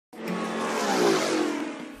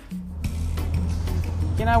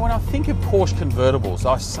You know, when I think of Porsche convertibles,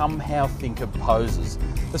 I somehow think of posers.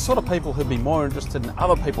 The sort of people who'd be more interested in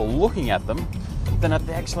other people looking at them than at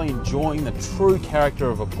actually enjoying the true character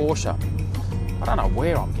of a Porsche. I don't know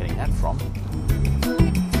where I'm getting that from.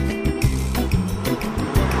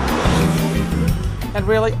 And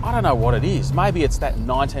really, I don't know what it is. Maybe it's that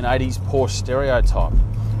 1980s Porsche stereotype.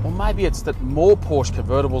 Or maybe it's that more Porsche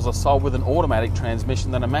convertibles are sold with an automatic transmission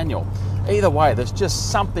than a manual. Either way, there's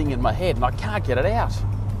just something in my head and I can't get it out.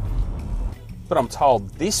 But I'm told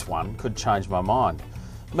this one could change my mind.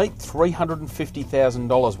 Meet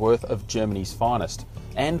 $350,000 worth of Germany's finest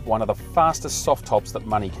and one of the fastest soft tops that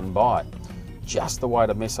money can buy. Just the way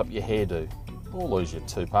to mess up your hairdo or lose your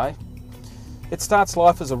toupee. It starts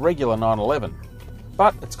life as a regular 911,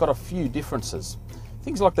 but it's got a few differences.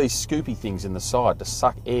 Things like these scoopy things in the side to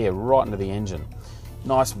suck air right into the engine,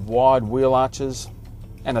 nice wide wheel arches,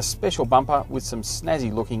 and a special bumper with some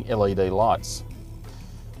snazzy looking LED lights.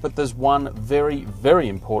 But there's one very, very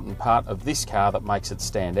important part of this car that makes it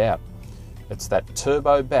stand out. It's that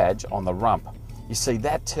turbo badge on the rump. You see,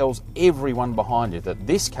 that tells everyone behind you that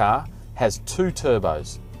this car has two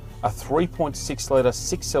turbos, a 3.6 litre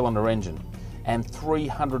six-cylinder engine, and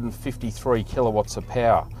 353 kilowatts of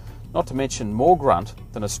power. Not to mention more grunt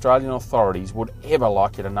than Australian authorities would ever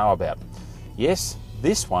like you to know about. Yes,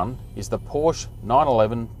 this one is the Porsche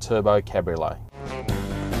 911 Turbo Cabriolet.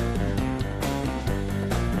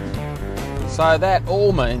 So that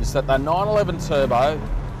all means that the 911 Turbo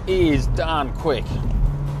is darn quick.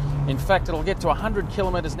 In fact, it'll get to 100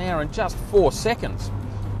 kilometres an hour in just 4 seconds.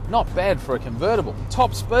 Not bad for a convertible.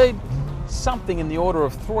 Top speed, something in the order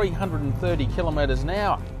of 330 kilometres an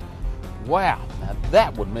hour. Wow, now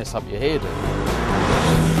that would mess up your hairdo.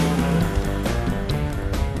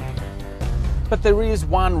 But there is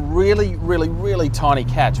one really tiny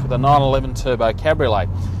catch with a 911 Turbo Cabriolet,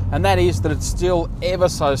 and that is that it's still ever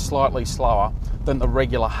so slightly slower than the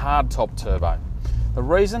regular hardtop turbo. The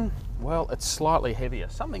reason? Well, it's slightly heavier,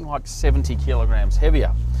 something like 70 kilograms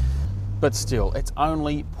heavier. But still, it's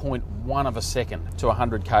only 0.1 of a second to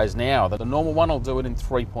 100 k's an hour. The normal one will do it in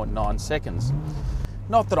 3.9 seconds.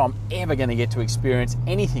 Not that I'm ever going to get to experience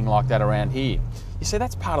anything like that around here. You see,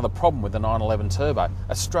 that's part of the problem with the 911 Turbo.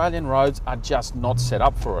 Australian roads are just not set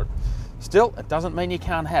up for it. Still, it doesn't mean you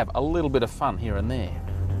can't have a little bit of fun here and there.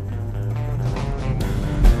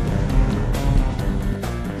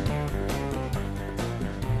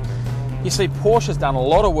 You see, Porsche's done a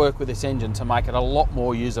lot of work with this engine to make it a lot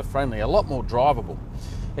more user-friendly, a lot more drivable.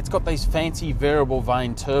 It's got these fancy variable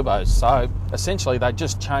vane turbos, so essentially they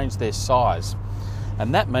just changed their size.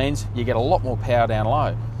 And that means you get a lot more power down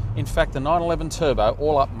low. In fact, the 911 Turbo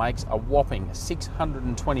all up makes a whopping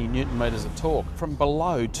 620 Newton meters of torque from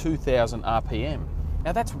below 2,000 RPM.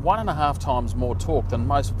 Now that's 1.5 times more torque than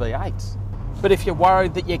most V8s. But if you're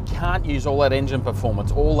worried that you can't use all that engine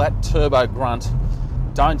performance, all that turbo grunt,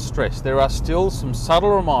 don't stress. There are still some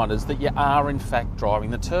subtle reminders that you are in fact driving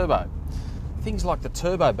the turbo. Things like the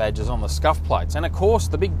turbo badges on the scuff plates, and of course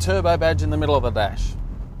the big turbo badge in the middle of the dash.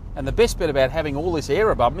 And the best bit about having all this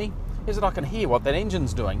air above me is that I can hear what that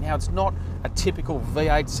engine's doing. Now, it's not a typical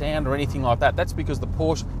V8 sound or anything like that. That's because the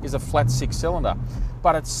Porsche is a flat six-cylinder.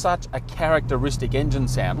 But it's such a characteristic engine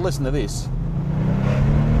sound. Listen to this.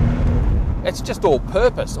 It's just all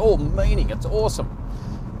purpose, all meaning. It's awesome.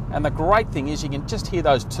 And the great thing is you can just hear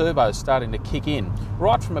those turbos starting to kick in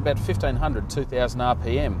right from about 1,500, 2,000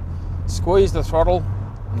 RPM. Squeeze the throttle,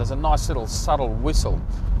 and there's a nice little subtle whistle.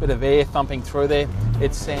 Bit of air thumping through there.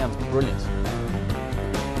 It sounds brilliant.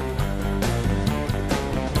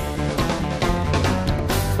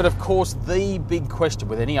 But of course, the big question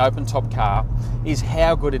with any open-top car is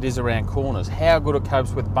how good it is around corners, how good it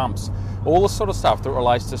copes with bumps, all the sort of stuff that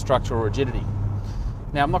relates to structural rigidity.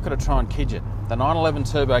 Now, I'm not going to try and kid you. The 911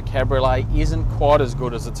 Turbo Cabriolet isn't quite as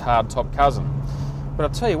good as its hardtop cousin. But I'll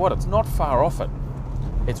tell you what, it's not far off it.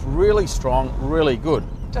 It's really strong, really good.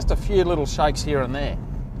 Just a few little shakes here and there.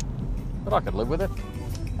 But I could live with it.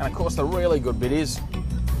 And of course, the really good bit is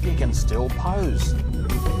you can still pose.